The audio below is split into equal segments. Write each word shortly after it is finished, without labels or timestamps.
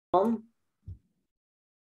Hold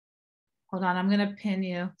on, I'm gonna pin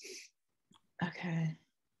you. Okay.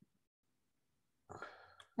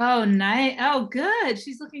 Oh, nice. Oh, good.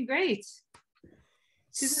 She's looking great.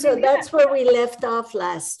 So that's where we left off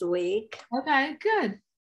last week. Okay, good.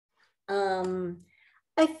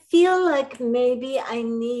 I feel like maybe I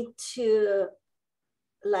need to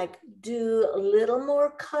like do a little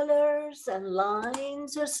more colors and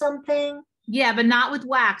lines or something. Yeah, but not with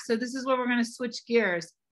wax. So this is where we're going to switch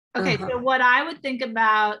gears. Okay, so what I would think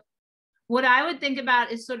about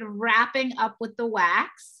is sort of wrapping up with the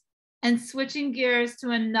wax and switching gears to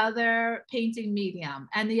another painting medium.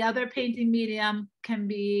 And the other painting medium can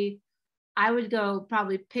be, I would go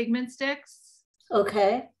probably pigment sticks.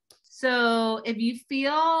 Okay. So if you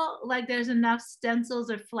feel like there's enough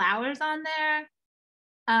stencils or flowers on there,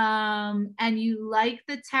 and you like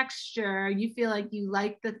the texture, you feel like you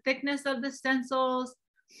like the thickness of the stencils.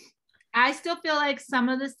 I still feel like some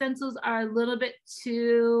of the stencils are a little bit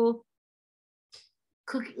too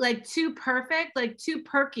cookie, like too perfect, like too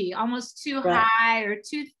perky, almost too high or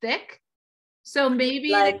too thick. So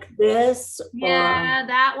maybe like this. Yeah,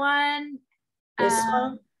 that one. This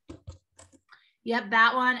one. Yep,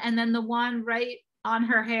 that one. And then the one right on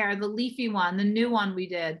her hair, the leafy one, the new one we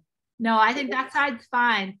did. No, I think that side's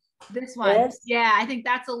fine. This one. Yes. Yeah, I think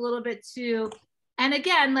that's a little bit too. And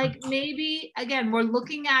again, like maybe, again, we're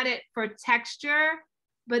looking at it for texture,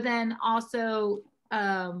 but then also,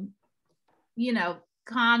 you know,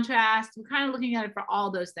 contrast. We're kind of looking at it for all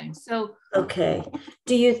those things. So, okay.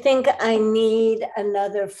 Do you think I need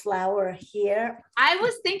another flower here? I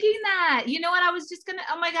was thinking that, you know what, I was just gonna,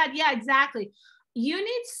 oh my God, yeah, exactly. You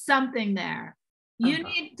need something there. You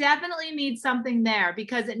definitely need something there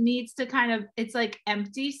because it needs to kind of, it's like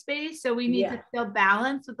empty space. So we need to still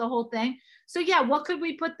balance with the whole thing. So yeah, what could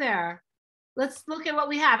we put there? Let's look at what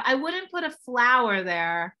we have. I wouldn't put a flower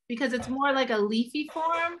there because it's more like a leafy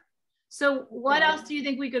form. So what else do you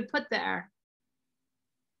think we could put there?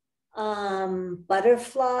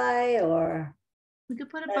 Butterfly, or we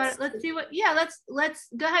could put a butter. Let's see what, yeah, let's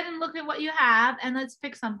go ahead and look at what you have and let's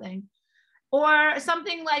pick something. Or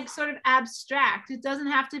something like sort of abstract. It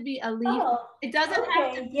doesn't have to be a leaf. It doesn't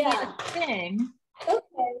have to be a thing.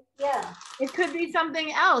 Okay, yeah. It could be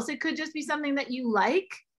something else. It could just be something that you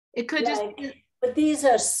like. It could just be, but these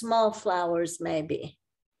are small flowers, maybe.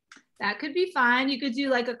 That could be fine. You could do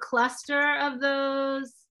like a cluster of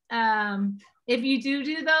those. If you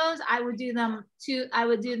do those, I would do them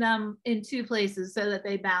in two places so that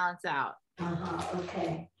they balance out.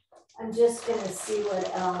 Okay. I'm just going to see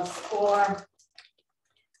what else. Or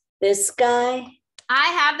this guy. I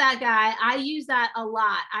have that guy. I use that a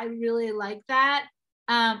lot. I really like that.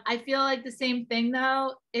 I feel like the same thing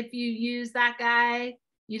though. If you use that guy,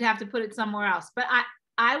 you'd have to put it somewhere else. But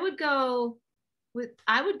I would go with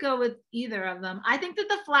either of them. I think that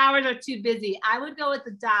the flowers are too busy. I would go with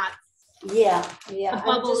the dots. Yeah.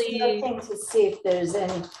 I'm just looking to see if there's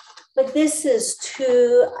any. But this is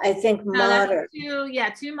too, I think, modern. Too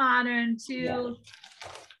modern,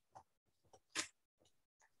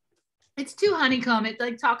 it's too honeycomb. It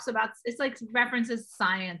like talks about, it's like references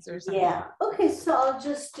science or something. Yeah, okay, so I'll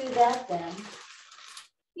just do that then.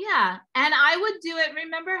 Yeah, and I would do it,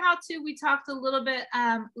 remember how we talked a little bit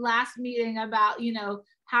last meeting about, you know,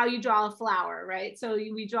 how you draw a flower, right? So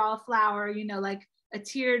we draw a flower, you know, like a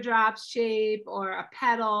teardrop shape or a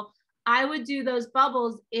petal. I would do those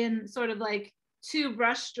bubbles in sort of like two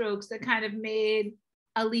brush strokes that kind of made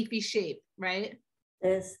a leafy shape, right?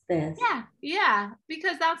 This. Yeah,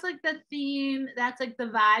 because that's like the theme, that's like the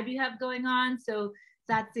vibe you have going on. So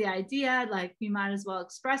that's the idea. Like you might as well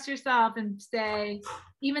express yourself and say,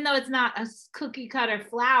 even though it's not a cookie cutter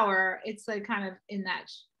flower, it's like kind of in that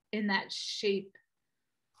shape,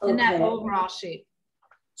 in that overall shape.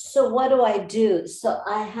 So what do I do? So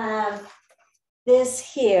I have this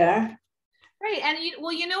here. Right, and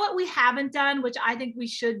you know what we haven't done, which I think we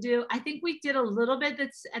should do? I think we did a little bit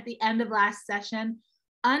that's at the end of last session.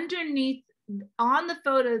 Underneath, on the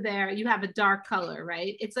photo there, you have a dark color,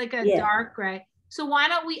 right? It's like a dark gray. So why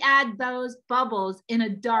don't we add those bubbles in a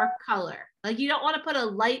dark color? Like you don't want to put a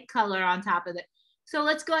light color on top of it. So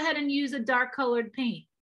let's go ahead and use a dark colored paint.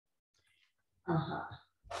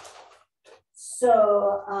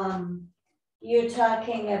 So you're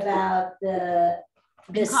talking about the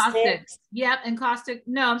caustic. Yep, and caustic.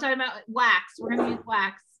 No, I'm talking about wax. We're gonna use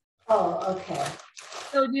wax. Oh, okay.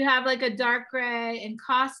 So do you have like a dark gray and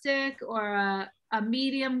caustic, or a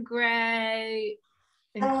medium gray?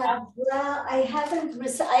 Well, I haven't.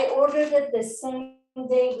 I ordered it the same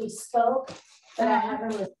day we spoke, but I haven't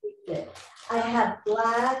received it. I have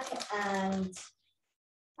black and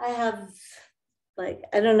I have Like,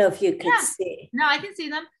 I don't know if you could see. No, I can see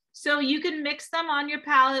them. So you can mix them on your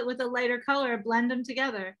palette with a lighter color, blend them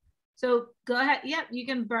together. So go ahead. Yep. You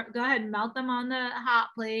can go ahead and melt them on the hot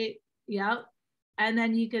plate. Yep. And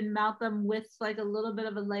then you can melt them with like a little bit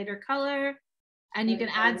of a lighter color, and you can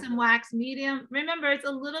add some wax medium. Remember, it's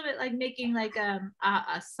a little bit like making like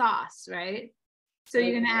a sauce, right? So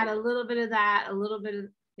you can add a little bit of that, a little bit of,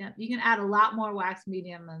 yeah, you can add a lot more wax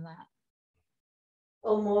medium than that.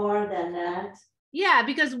 Oh, more than that? Yeah,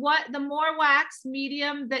 because the more wax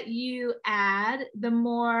medium that you add, the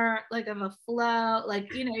more like of a flow,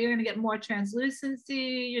 like, you know, you're gonna get more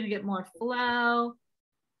translucency, you're gonna get more flow.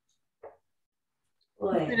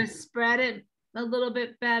 You're gonna spread it a little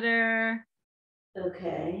bit better.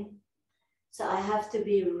 Okay. So I have to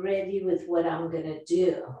be ready with what I'm gonna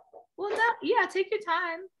do. Well, yeah, take your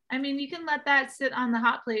time. I mean, you can let that sit on the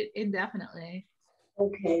hot plate indefinitely.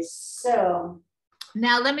 Okay, so.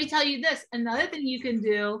 Now, let me tell you this. Another thing you can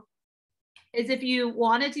do is if you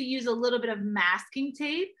wanted to use a little bit of masking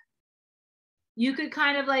tape, you could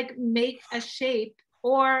kind of like make a shape,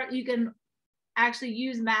 or you can actually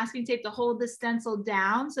use masking tape to hold the stencil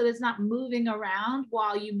down so it's not moving around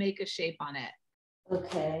while you make a shape on it.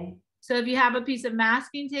 Okay. So if you have a piece of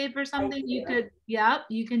masking tape or something, you could, yep,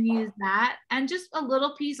 you can use that. And just a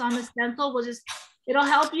little piece on the stencil will just, it'll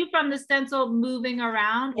help you from the stencil moving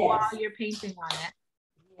around while you're painting on it.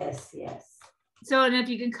 Yes, yes. So, and if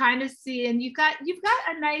you can kind of see, and you've got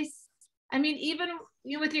a nice, I mean, even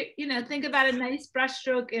with your, you know, think about a nice brush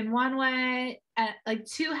stroke in one way, like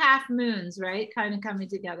two half moons, right? Kind of coming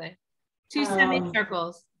together, two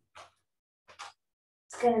semicircles.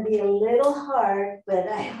 It's going to be a little hard, but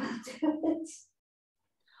I will do it.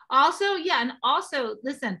 Also, yeah, and also,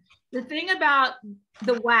 listen, the thing about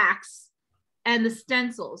the wax and the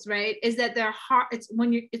stencils, right, is that they're hard.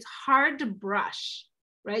 It's hard to brush,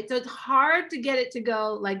 right? So it's hard to get it to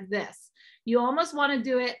go like this. You almost want to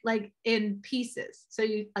do it like in pieces. So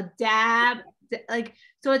a dab, like,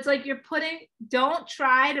 so it's like don't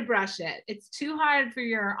try to brush it. It's too hard for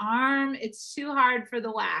your arm. It's too hard for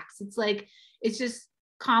the wax. It's like, it's just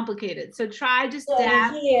complicated. So try just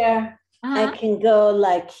dab. Here, I can go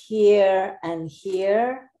like here and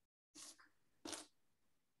here.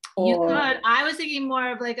 You could. I was thinking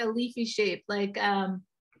more of like a leafy shape, like I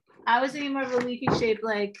was thinking more of a leafy shape,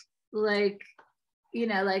 like you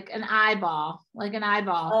know, like an eyeball,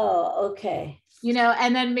 Oh, okay. You know,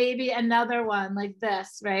 and then maybe another one like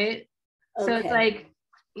this, right? Okay. So it's like,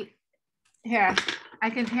 here, I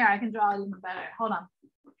can draw it even better. Hold on.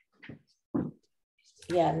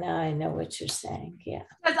 Yeah, now I know what you're saying. Yeah.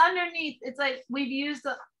 Because underneath, it's like we've used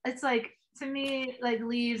it's like, to me, like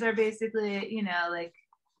leaves are basically, you know, like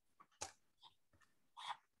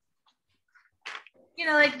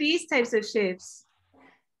these types of shapes.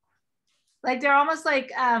 Like they're almost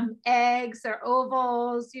like eggs or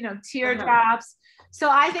ovals, you know, teardrops. So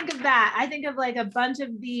I think of that. I think of like a bunch of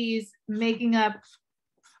these making up.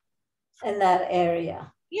 In that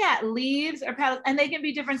area. Yeah, leaves or petals, and they can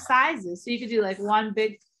be different sizes. So you could do like one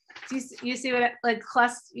big, you see what, like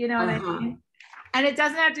cluster, you know what I mean? And it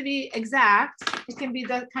doesn't have to be exact. It can be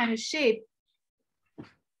that kind of shape.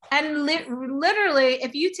 And literally,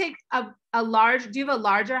 if you take a large, do you have a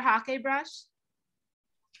larger hake brush?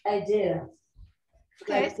 I do.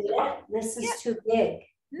 Okay. This is too big.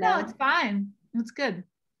 No, it's fine. It's good.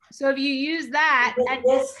 So if you use that, and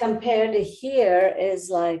this compared to here is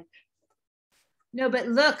like. No, but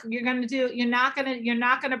look, you're not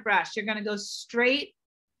gonna brush. You're gonna go straight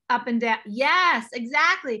up and down. Yes,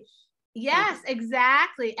 exactly. Yes,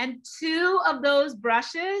 exactly. And two of those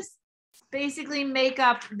brushes basically make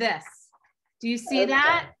up this. Do you see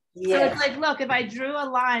that? Yes. So it's like, look, if I drew a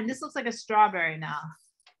line, this looks like a strawberry now.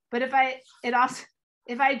 But if I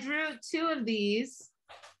drew two of these,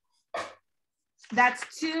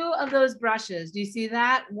 that's two of those brushes. Do you see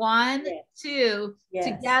that? One, two,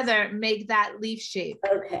 together make that leaf shape.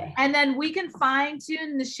 Okay. And then we can fine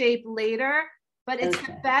tune the shape later, but it's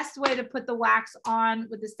the best way to put the wax on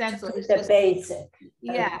with the stencil. It's the basic.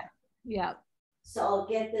 Yeah. Okay. Yeah. So I'll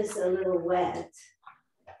get this a little wet.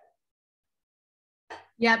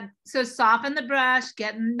 Yep. So soften the brush,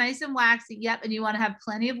 get nice and waxy. Yep. And you want to have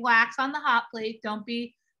plenty of wax on the hot plate. Don't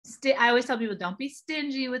be, I always tell people, don't be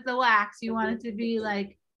stingy with the wax. You want it to be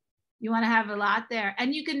like, you want to have a lot there.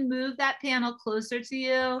 And you can move that panel closer to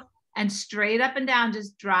you and straight up and down,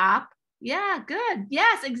 just drop. Yeah, good.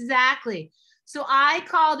 Yes, exactly. So I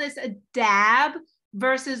call this a dab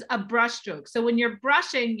versus a brush stroke. So when you're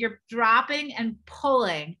brushing, you're dropping and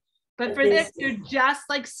pulling. But for this, you're just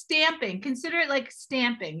like stamping. Consider it like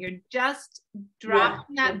stamping. You're just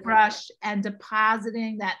dropping that brush and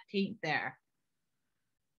depositing that paint there.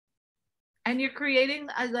 And you're creating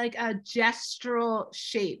like a gestural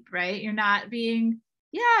shape, right? You're not being,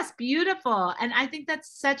 yes, beautiful. And I think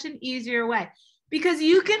that's such an easier way because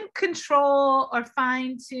you can control or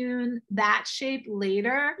fine tune that shape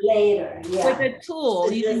later. Later, yeah. With a tool.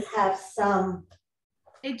 So you just have some.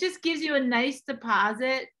 It just gives you a nice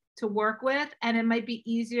deposit to work with, and it might be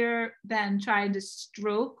easier than trying to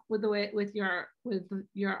stroke with the way with your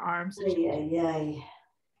arms. Yeah.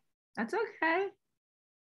 That's okay.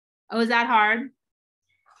 Oh, is that hard?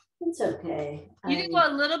 It's okay. You can go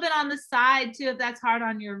a little bit on the side too if that's hard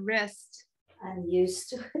on your wrist. I'm used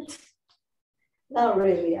to it. Not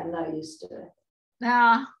really. I'm not used to it.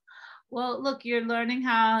 Well, look, you're learning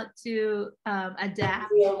how to adapt.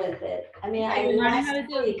 Deal with it. I mean, last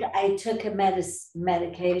week I took a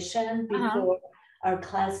medication before our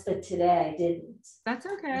class, but today I didn't. That's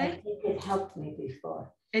okay. And I think it helped me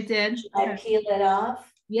before. It did. Should I peel it off?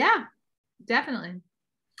 Yeah, definitely.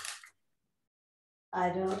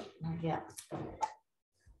 Yeah.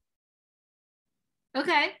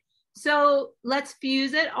 Okay, so let's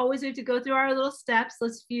fuse it. Always we have to go through our little steps.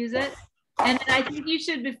 Let's fuse it. And then I think you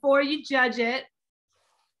should, before you judge it,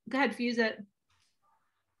 go ahead, fuse it.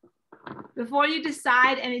 Before you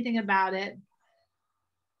decide anything about it.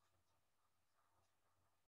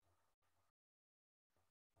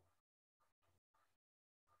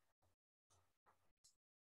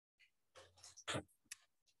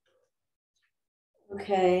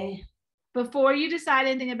 Okay. Before you decide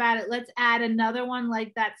anything about it, let's add another one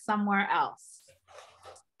like that somewhere else.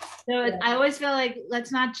 So I always feel like, let's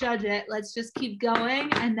not judge it. Let's just keep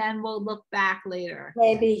going and then we'll look back later.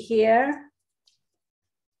 Maybe here.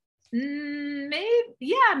 Maybe,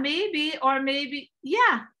 yeah, maybe, or maybe,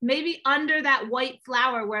 yeah, maybe under that white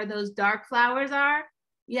flower where those dark flowers are.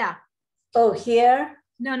 Yeah. Oh, here?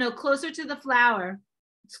 No, closer to the flower.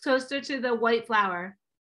 It's closer to the white flower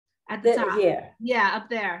at the top. Here. Yeah, up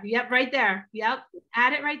there. Yep, right there. Yep.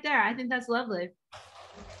 Add it right there. I think that's lovely.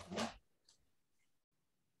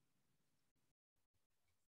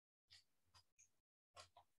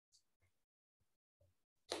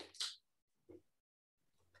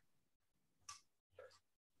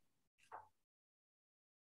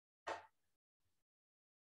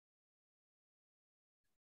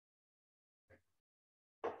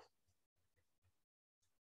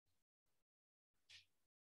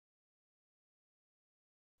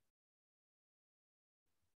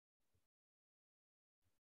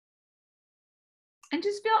 And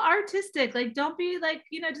just feel artistic. Like, don't be like,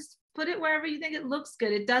 just put it wherever you think it looks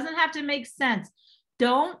good. It doesn't have to make sense.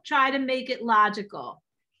 Don't try to make it logical.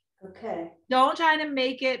 Okay. Don't try to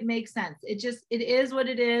make it make sense. It is what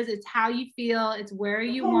it is. It's how you feel. It's where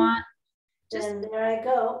you want. And there I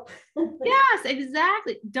go. Yes,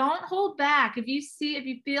 exactly. Don't hold back. If you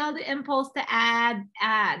feel the impulse to add,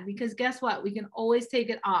 because guess what? We can always take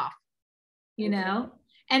it off,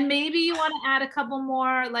 and maybe you want to add a couple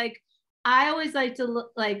more. Like, I always like to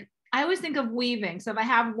look like, I always think of weaving. So if I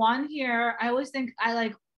have one here, I always think I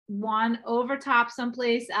like one over top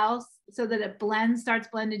someplace else so that it starts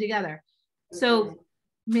blending together. Okay. So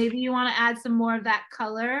maybe you want to add some more of that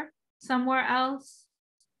color somewhere else.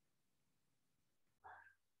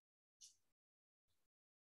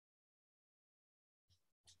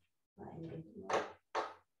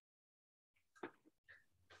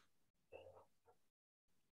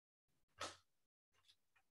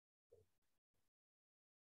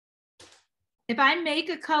 If I make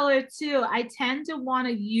a color too, I tend to want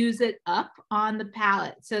to use it up on the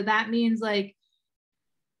palette. So that means like,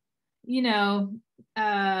 use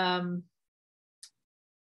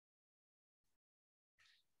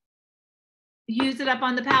it up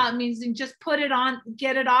on the palette means you just put it on,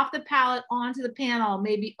 get it off the palette onto the panel,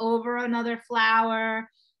 maybe over another flower,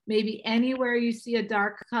 maybe anywhere you see a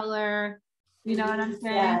dark color. You know what I'm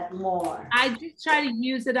saying? More. I just try to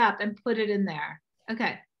use it up and put it in there.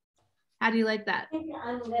 Okay. How do you like that? I think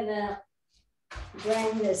I'm gonna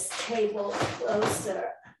bring this table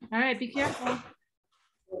closer. All right, be careful.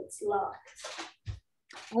 It's locked.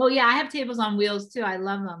 Oh yeah, I have tables on wheels too. I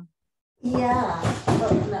love them. Yeah.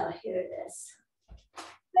 Oh no, here it is.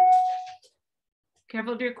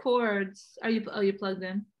 Careful of your cords. Are you plugged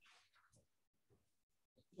in?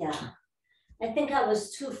 Yeah. I think I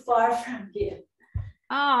was too far from you.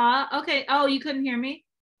 Okay. Oh, you couldn't hear me?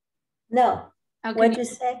 No. Oh, what'd you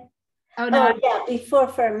say? Oh, no. Oh, yeah, before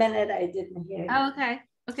for a minute I didn't hear you. Oh, okay.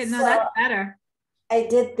 Okay, no, that's better. I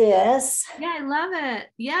did this. Yeah, I love it.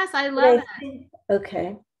 Yes, I love it.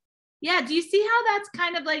 Okay. Yeah, do you see how that's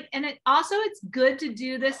kind of like, and it's good to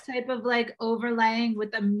do this type of like overlaying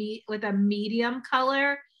with a medium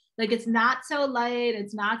color. Like it's not so light,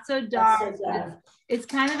 it's not so That's dark. so dark. It's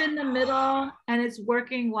kind of in the middle and it's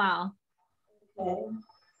working well. Okay.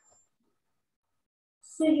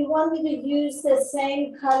 So you want me to use the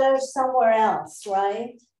same color somewhere else,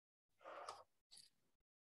 right?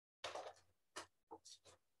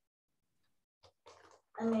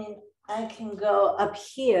 I mean, I can go up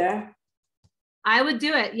here. I would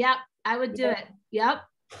do it. Yep. I would do it. Yep.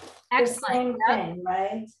 Excellent. The same thing,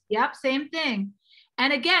 right? Yep. Same thing.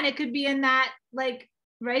 And again, it could be in that like,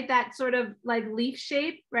 right, that sort of like leaf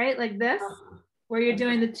shape, right? Like this, where you're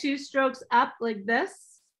doing the 2 strokes up like this.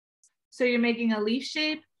 So you're making a leaf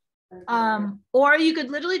shape. Or you could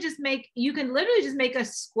literally just make, a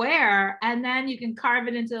square and then you can carve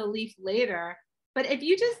it into a leaf later. But if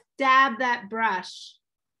you just dab that brush,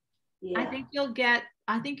 yeah. I think you'll get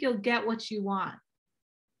what you want.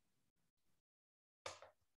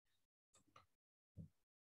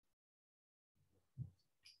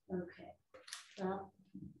 Okay. Well.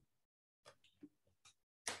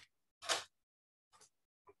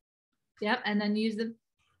 Yep, and then use the,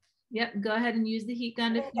 yep, go ahead and use the heat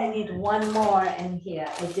gun. I need one more in here.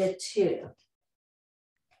 I did 2.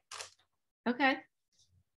 Okay.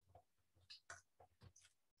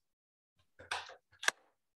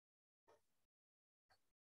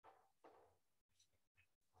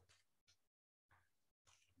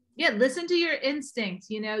 Yeah, listen to your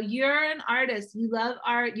instincts. You know, you're an artist. You love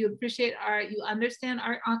art. You appreciate art. You understand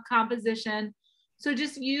art composition. So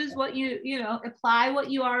just use what you know, apply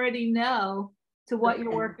what you already know to what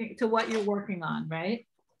you're working on, right?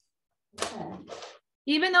 Okay.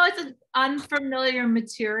 Even though it's an unfamiliar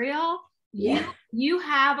material, yeah, you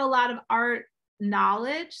have a lot of art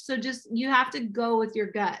knowledge. So just you have to go with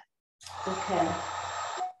your gut. Okay.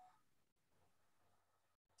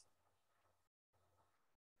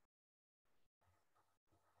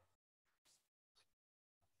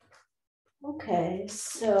 Okay,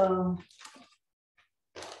 so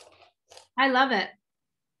I love it.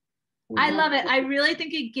 I love it. I really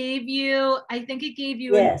think it gave you,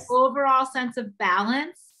 yes, an overall sense of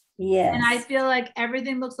balance. Yes. And I feel like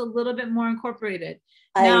everything looks a little bit more incorporated.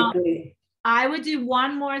 I agree. I would do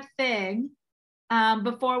one more thing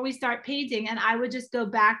before we start painting, and I would just go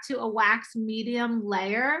back to a wax medium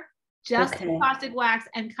layer, just caustic wax,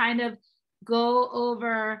 and kind of go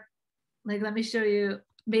over, like, let me show you,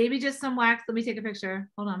 maybe just some wax. Let me take a picture.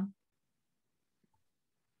 Hold on.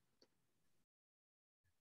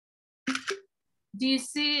 Do you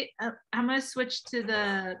see? I'm gonna switch to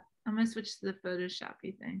the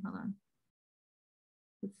Photoshoppy thing. Hold on.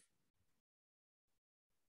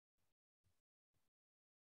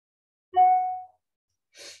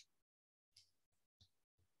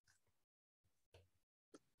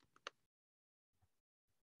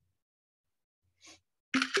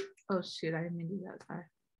 Oh shoot! I didn't mean to do that. Sorry.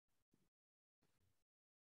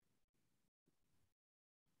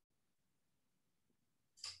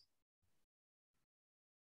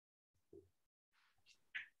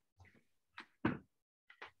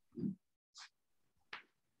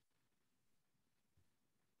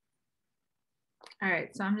 All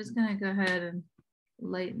right, so I'm just gonna go ahead and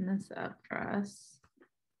lighten this up for us.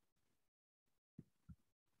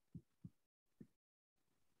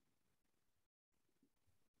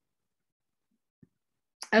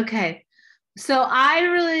 Okay, so I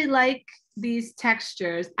really like these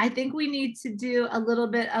textures. I think we need to do a little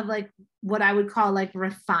bit of like what I would call like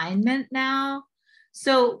refinement now.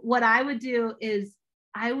 So what I would do is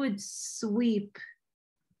I would sweep.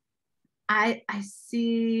 I'm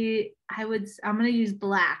going to use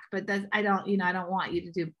black, but that's, I don't want you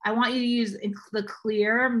to do, I want you to use the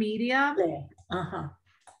clear medium.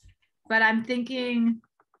 But I'm thinking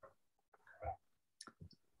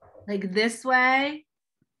like this way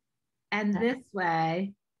and this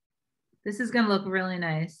way. This is going to look really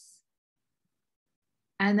nice.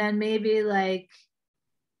 And then maybe like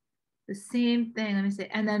the same thing. Let me see.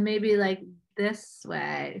 And then maybe like this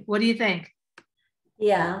way. What do you think?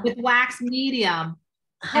 Yeah. With wax medium.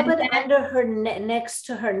 How about under her next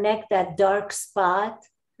to her neck, that dark spot?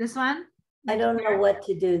 This one? I don't know what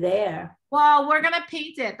to do there. Well, we're going to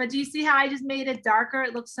paint it, but do you see how I just made it darker?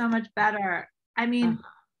 It looks so much better. I mean,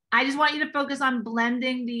 I just want you to focus on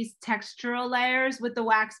blending these textural layers with the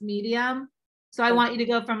wax medium. So I want you to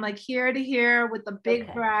go from like here to here with the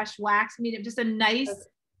big brush, wax medium, just a nice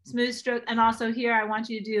smooth stroke. And also here, I want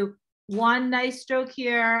you to do one nice stroke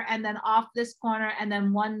here and then off this corner and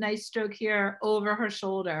then one nice stroke here over her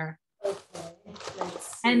shoulder. Okay.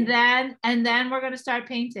 And then we're going to start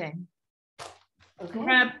painting.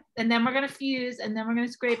 Okay. And then we're going to fuse and then we're going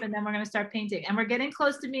to scrape and then we're going to start painting. And we're getting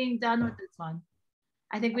close to being done with this one.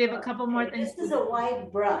 I think we have a couple more Okay, things. this is a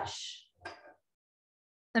white brush.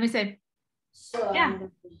 Let me see. So Yeah,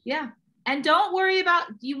 yeah. And don't worry about,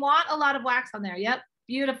 you want a lot of wax on there. Yep,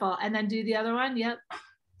 beautiful. And then do the other one. Yep.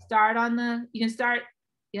 Start on the, you can start.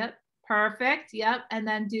 Yep, perfect. Yep, and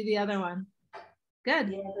then do the other one. Good.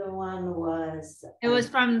 the other one was. It was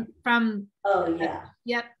from. Oh yeah.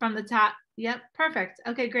 Yep, from the top. Yep, perfect.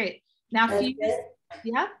 Okay, great. Now That's fuse. it?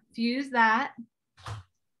 Yep, fuse that.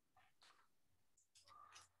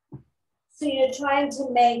 So you're trying to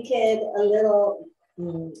make it a little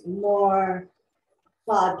more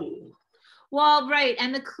foggy. Well, right.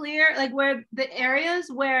 And the clear, like where the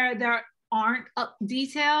areas where there aren't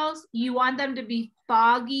details, you want them to be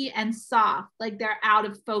foggy and soft, like they're out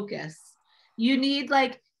of focus. You need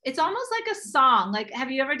like, it's almost like a song. Like, have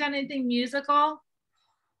you ever done anything musical?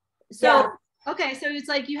 So, Yeah. okay. So it's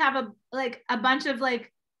like you have a bunch of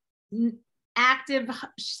like active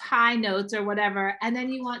high notes or whatever, and then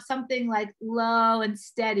you want something like low and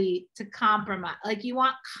steady to compromise, like you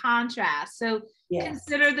want contrast. So yes,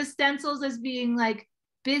 consider the stencils as being like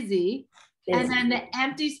busy, and then the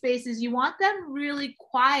empty spaces, you want them really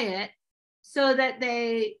quiet so that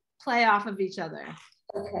they play off of each other.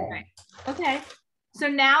 Okay. Right. Okay, so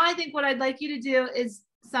now I think what I'd like you to do is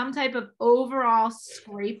some type of overall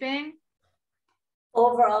scraping.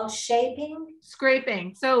 Overall shaping?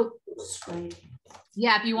 Scraping. So scraping.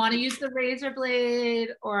 Yeah, if you want to use the razor blade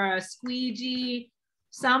or a squeegee,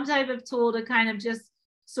 some type of tool to kind of just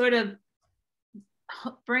sort of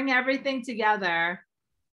bring everything together.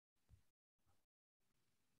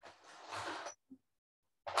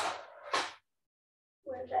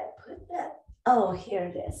 Where did I put that? Oh, here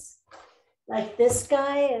it is. Like this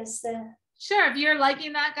guy is the... Sure, if you're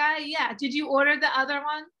liking that guy, yeah. Did you order the other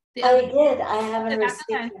one? I did. I haven't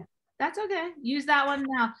received it. That's okay. Use that one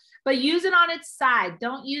now, but use it on its side.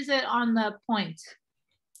 Don't use it on the point.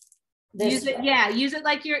 Use it, yeah. Use it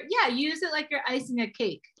like you're icing a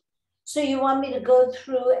cake. So you want me to go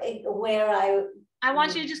through where I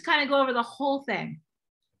want you to just kind of go over the whole thing.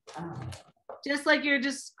 Just like you're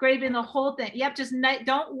just scraping the whole thing. Yep, just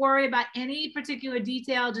don't worry about any particular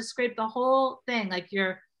detail. Just scrape the whole thing like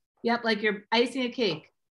you're icing a cake.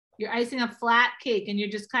 You're icing a flat cake and you're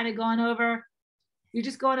just kind of going over. You're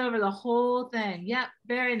just going over the whole thing. Yep,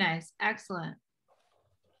 very nice. Excellent.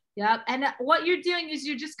 Yep, and what you're doing is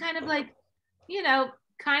you're just kind of like,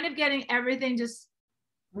 kind of getting everything just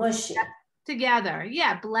mushy together.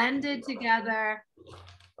 Yeah, blended together.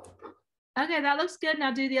 Okay, that looks good.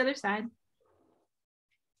 Now do the other side.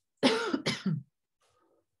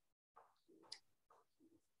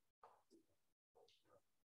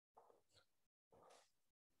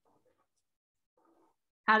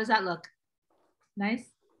 How does that look? Nice?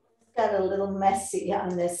 It's got a little messy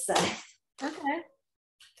on this side. Okay.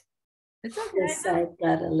 It's okay. This side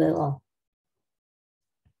got a little.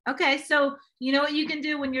 Okay, so you know what you can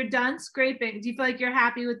do when you're done scraping? Do you feel like you're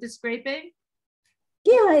happy with the scraping?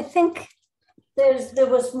 Yeah, I think there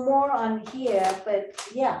was more on here, but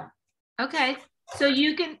yeah. Okay, so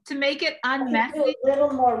you can, to make it unmessy. A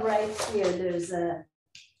little more right here. There's a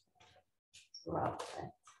drop.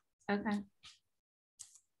 Okay.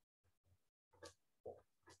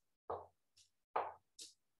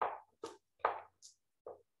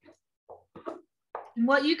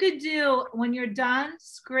 What you could do when you're done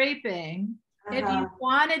scraping, if you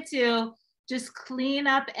wanted to, just clean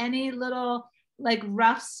up any little like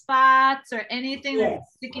rough spots or anything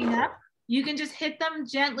that's sticking up, you can just hit them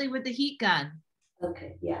gently with the heat gun.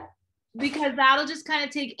 Okay, yeah. Because that'll just kind of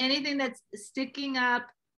take anything that's sticking up,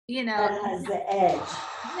 that has the edge.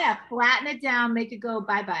 Yeah, flatten it down, make it go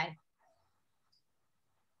bye-bye.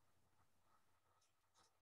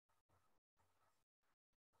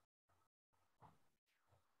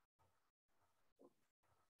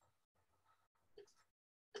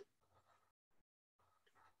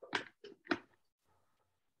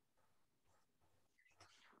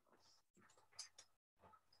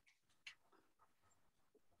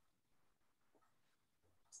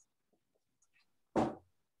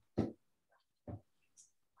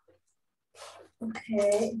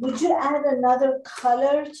 Okay, would you add another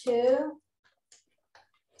color too?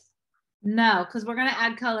 No, because we're gonna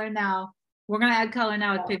add color now. We're gonna add color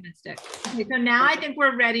now with pigment stick. Okay, so now I think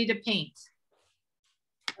we're ready to paint.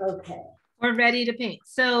 Okay. We're ready to paint.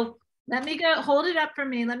 So let me go, hold it up for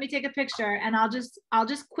me. Let me take a picture and I'll just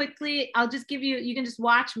give you, you can just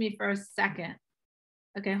watch me for a second.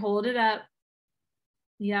 Okay, hold it up.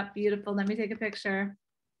 Yep, beautiful. Let me take a picture.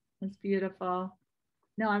 It's beautiful.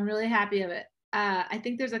 No, I'm really happy of it. I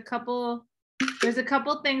think there's a couple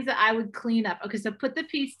things that I would clean up. Okay, so put the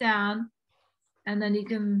piece down and then you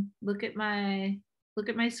can look at my Look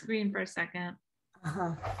at my screen for a second.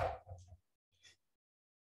 Uh-huh.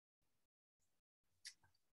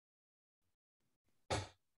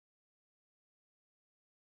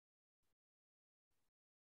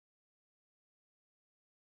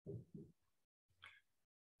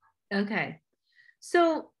 Okay.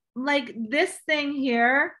 So like this thing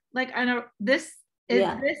here, like I know this is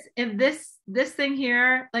this thing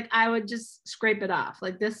here, like I would just scrape it off,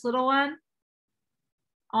 like this little one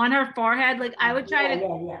on her forehead. Like I would try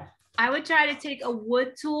I would try to take a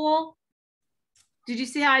wood tool. Did you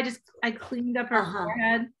see how I cleaned up her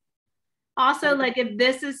forehead? Also, like if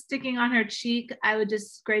this is sticking on her cheek, I would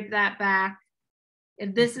just scrape that back.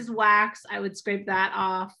 If this is wax, I would scrape that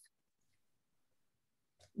off.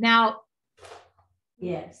 Now,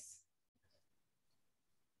 yes.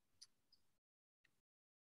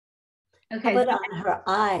 Okay. But on her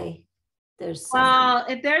eye, there's something. Well,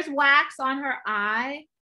 if there's wax on her eye,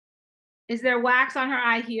 is there wax on her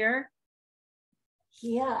eye here?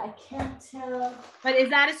 Yeah, I can't tell. But is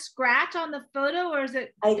that a scratch on the photo or is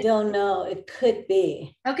it? I don't know. It could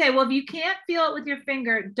be. Okay, well, if you can't feel it with your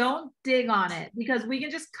finger, don't dig on it because we can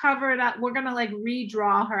just cover it up. We're gonna like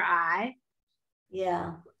redraw her eye.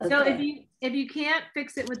 Yeah. Okay. So if you can't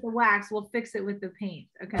fix it with the wax, we'll fix it with the paint.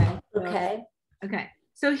 Okay. Okay. Okay.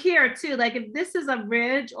 So here too, like if this is a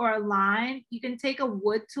ridge or a line, you can take a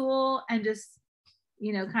wood tool and just,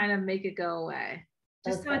 you know, kind of make it go away.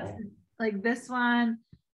 Just so it's like this one.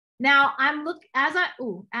 Now I'm as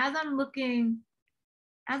I'm looking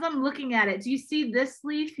at it, do you see this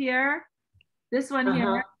leaf here? This one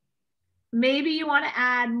here? Maybe you want to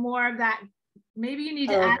add more of that. Maybe you need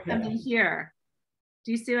to add something here.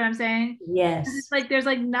 Do you see what I'm saying? Yes. It's like there's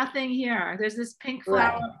like nothing here. There's this pink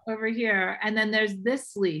flower over here, and then there's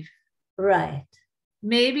this leaf. Right.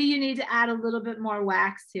 Maybe you need to add a little bit more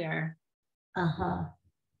wax here.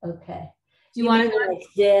 Okay. Do you want to like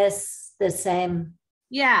this, the same?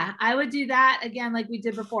 Yeah, I would do that again like we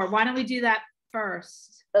did before. Why don't we do that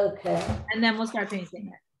first? Okay. And then we'll start painting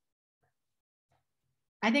it.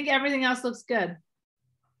 I think everything else looks good.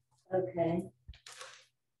 Okay.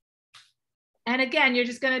 And again, you're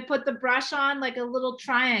just going to put the brush on like a little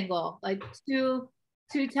triangle, like two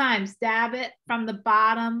times. Dab it from the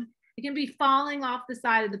bottom. It can be falling off the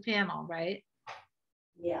side of the panel, right?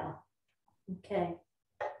 Yeah. Okay.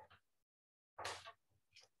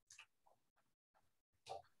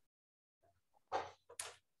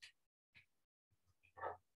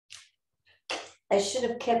 I should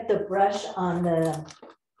have kept the brush on the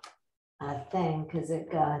thing because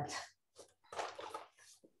it got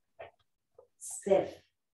stiff.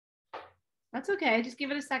 That's okay. Just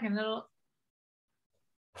give it a second. It'll.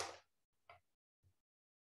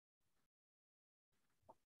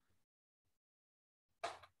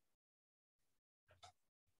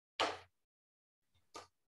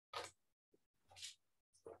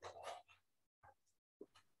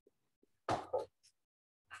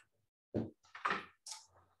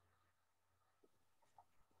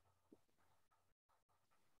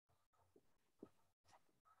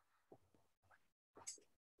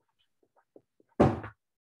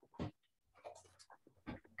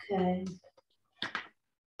 Okay. All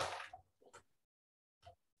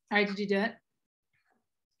right, did you do it?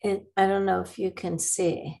 And I don't know if you can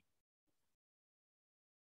see.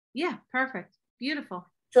 Yeah, perfect. Beautiful.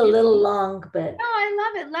 It's a little long, but. No, I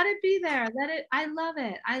love it. Let it be there. I love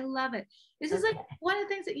it. I love it. This is like one of the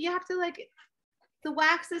things that you have to like, the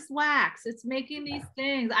wax is wax. It's making these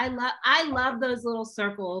things. I love those little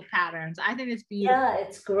circle patterns. I think it's beautiful. Yeah,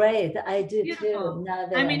 it's great. I do beautiful. too. Now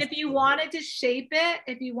that I mean, if you wanted to shape it,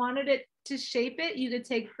 you could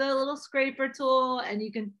take the little scraper tool and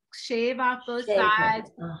you can shave off both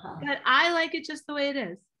sides. But I like it just the way it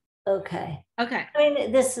is. Okay. Okay. I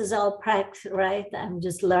mean, this is all practice, right? I'm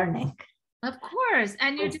just learning. Of course.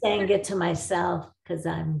 And you're just saying it to myself because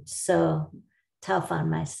I'm so tough on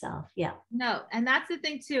myself. Yeah. No, and that's the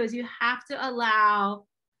thing too, is you have to allow,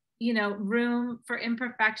 you know, room for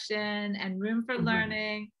imperfection and room for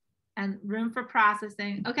learning and room for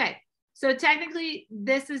processing. Okay. So technically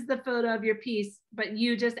this is the photo of your piece, but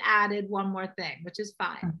you just added one more thing, which is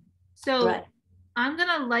fine. So I'm going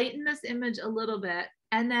to lighten this image a little bit.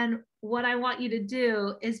 And then what I want you to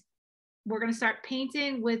do is we're going to start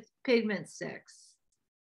painting with pigment sticks.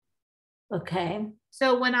 Okay.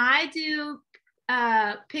 So when I do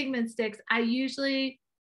pigment sticks, I usually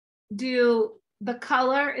do the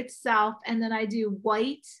color itself, and then I do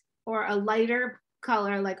white or a lighter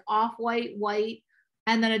color like off-white, white,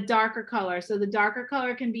 and then a darker color. So the darker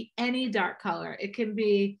color can be any dark color. It can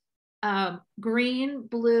be green,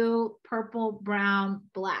 blue, purple, brown,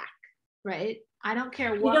 black, right? I don't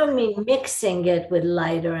care You what. don't mean mixing it with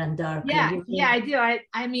lighter and darker. Yeah, You yeah, I mean, do.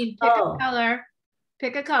 I mean, pick a color,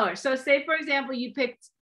 pick a color. So say, for example, you picked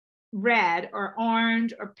red or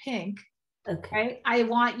orange or pink, okay. right? I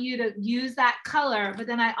want you to use that color, but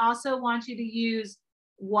then I also want you to use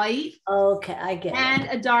white. Okay, I get and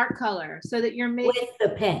it. a dark color so that you're making. With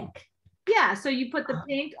the pink. Yeah, so you put the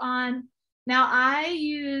pink on. Now I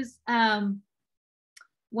use,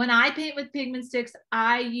 when I paint with pigment sticks,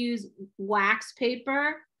 I use wax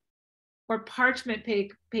paper or parchment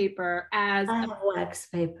paper as I have wax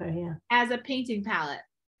paper, yeah. As a painting palette.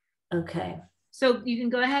 Okay. So you can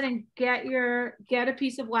go ahead and get a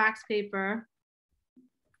piece of wax paper.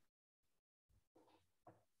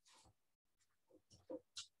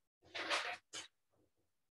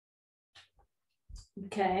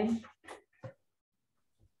 Okay.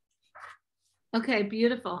 Okay,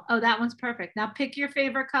 beautiful. Oh, that one's perfect. Now pick your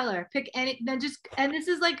favorite color. Pick any, then just, and this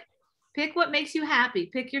is like, pick what makes you happy.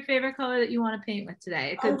 Pick your favorite color that you want to paint with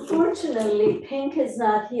today. Unfortunately, pink is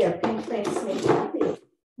not here. Pink makes me happy.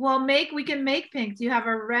 Well, we can make pink. Do you have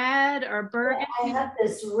a red or burgundy? Yeah, I have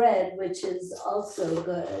this red, which is also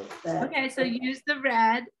good. Okay, so use the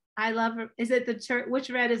red. I love, is it which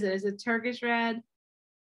red is it? Is it Turkish red?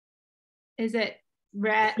 Is it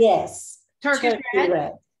red? Yes. Turkish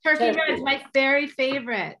red? Turkey red is my very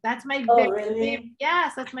favorite. That's my very favorite.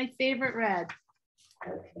 Yes, that's my favorite red.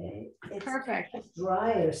 Okay. It's perfect. Kind of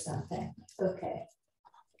dry or something. Okay.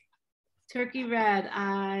 Turkey red,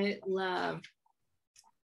 I love.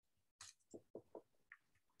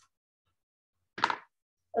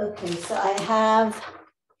 Okay, so I have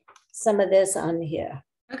some of this on here.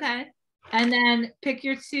 Okay, and then pick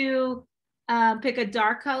your two. Pick a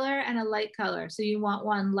dark color and a light color. So you want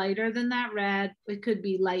one lighter than that red. It could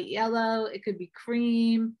be light yellow. It could be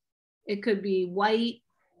cream. It could be white.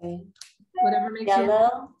 Okay. Whatever makes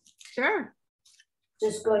yellow. Sure.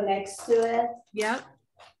 Just go next to it. Yep.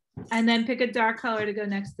 And then pick a dark color to go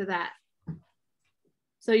next to that.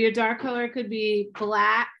 So your dark color could be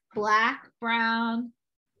black, brown,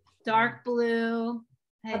 dark blue.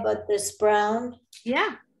 How about this brown?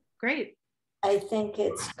 Yeah, great. I think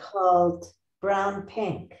it's called brown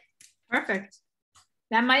pink. Perfect.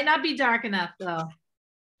 That might not be dark enough though.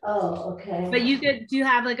 Oh, okay. But you could, do you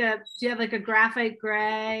have like a graphite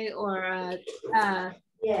gray or a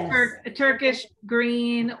yes. a Turkish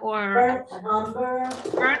green or burnt umber?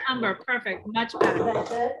 Burnt umber, perfect, much better.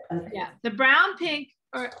 Okay. Yeah, the brown pink,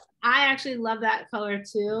 or I actually love that color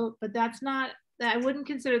too, but that's not, I wouldn't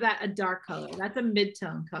consider that a dark color. That's a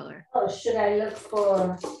mid-tone color. Oh, should I look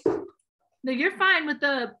for? No, you're fine with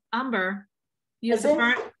the umber. You have the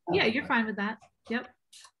burnt. Yeah, you're fine with that. Yep.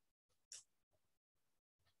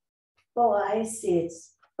 Oh, I see.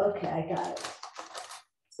 It's okay. I got it.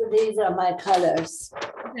 So these are my colors.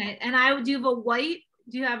 Okay, and I would do a white.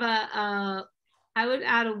 Do you have a? I would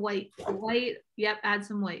add a white. A white. Yep, add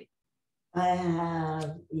some white. I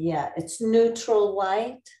have, yeah, it's neutral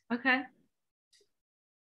white. Okay.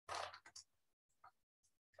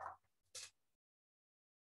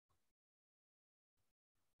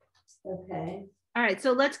 Okay. All right,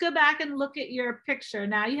 so let's go back and look at your picture.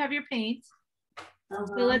 Now you have your paint.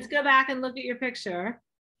 So let's go back and look at your picture.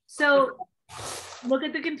 So look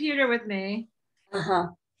at the computer with me.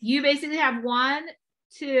 You basically have 1,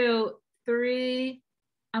 2, 3,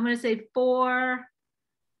 I'm going to say 4,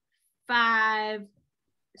 5,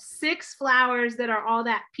 6 flowers that are all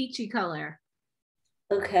that peachy color.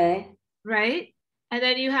 Okay. Right? And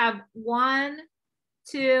then you have 1,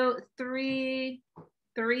 2, 3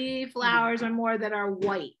 flowers or more that are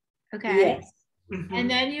white. Okay. Yes. And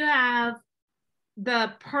then you have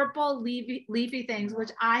the purple leafy things,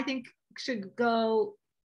 which I think should go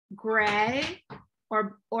gray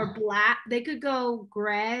or black. They could go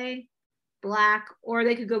gray, black, or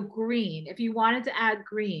they could go green if you wanted to add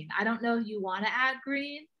green. I don't know if you want to add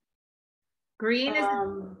green. Green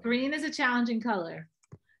is a challenging color.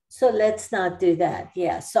 So let's not do that.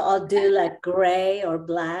 Yeah. So I'll do like gray or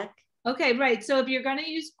black. Okay, right. So if you're going to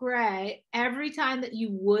use gray, every time that you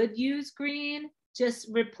would use green, just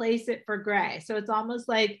replace it for gray. So it's almost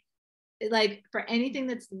like for anything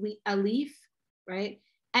that's a leaf, right?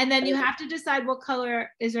 And then you have to decide what color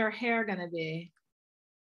is her hair going to be.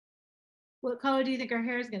 What color do you think her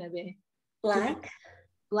hair is going to be? Black.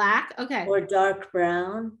 Black, okay. Or dark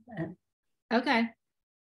brown. Okay.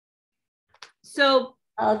 So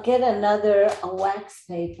I'll get another wax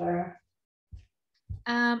paper.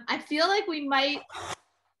 I feel like we might.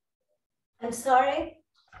 I'm sorry?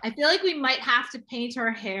 I feel like we might have to paint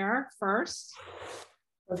her hair first.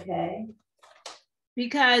 Okay.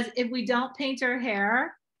 Because if we don't paint her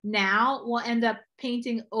hair, now, we'll end up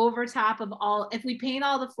painting over top of all, if we paint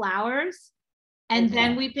all the flowers and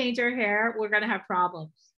then we paint her hair, we're gonna have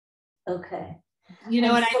problems. Okay. You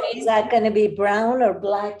know what so I mean? Is that gonna be brown or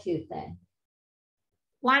black, you think?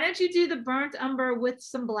 Why don't you do the burnt umber with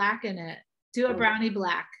some black in it? Do a brownie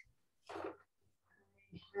black.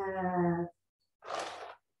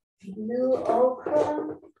 Blue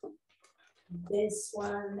ochre. This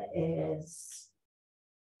one is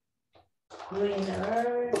green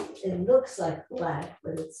earth. It looks like black,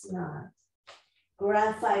 but it's not.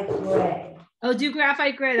 Graphite gray. Oh, do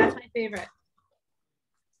graphite gray. That's my favorite.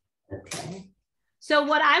 Okay. So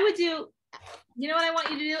what I would do, you know what I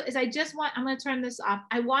want you to do is I'm going to turn this off.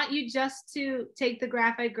 I want you just to take the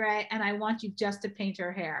graphite gray and I want you just to paint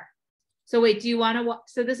her hair. So wait, do you want to,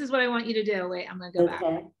 so this is what I want you to do. Wait, I'm going to go back.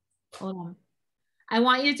 Hold on. I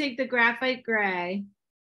want you to take the graphite gray.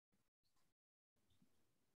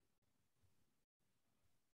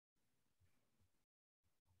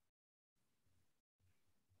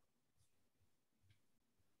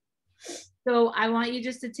 So I want you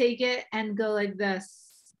just to take it and go like this.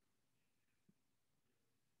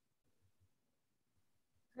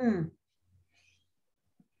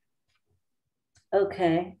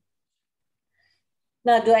 Okay.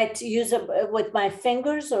 Now, do I use it with my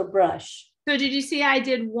fingers or brush? So did you see I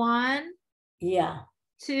did 1, Yeah.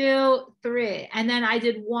 2, 3, and then I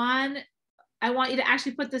did 1. I want you to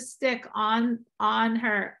actually put the stick on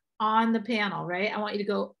the panel, right? I want you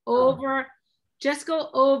to go over, just go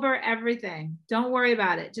over everything. Don't worry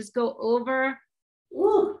about it. Just go over.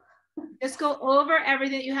 Ooh. Just go over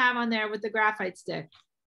everything you have on there with the graphite stick.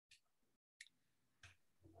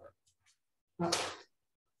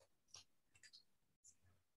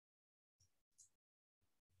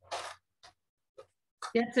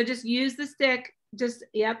 Yeah, so just use the stick, just,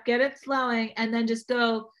 yep, get it flowing, and then just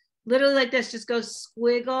go literally like this, just go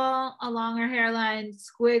squiggle along her hairline,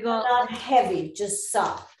 squiggle. Not heavy, just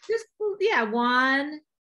soft. Just, yeah, 1,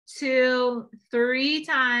 2, 3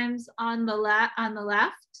 times on the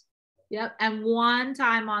left. Yep, and 1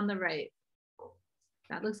 time on the right.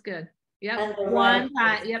 That looks good. Yep, 1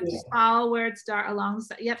 time. Yep, just follow where it starts along the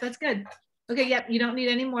side. Yep, that's good. Okay, yep, you don't need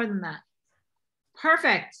any more than that.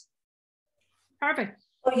 Perfect. Perfect.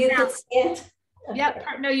 Oh, you can see it? Yep,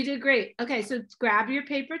 no, you did great. Okay, so grab your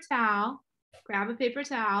paper towel. Grab a paper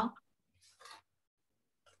towel.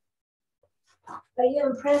 Are you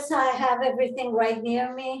impressed I have everything right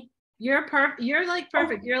near me? You're perfect. You're like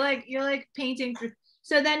perfect. You're like painting through.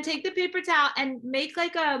 So then take the paper towel and make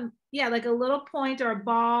like like a little point or a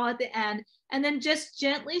ball at the end, and then just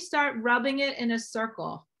gently start rubbing it in a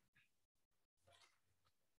circle.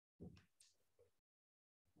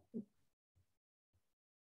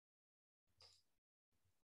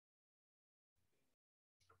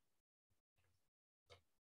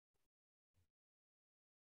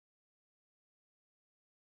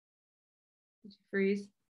 Did you freeze?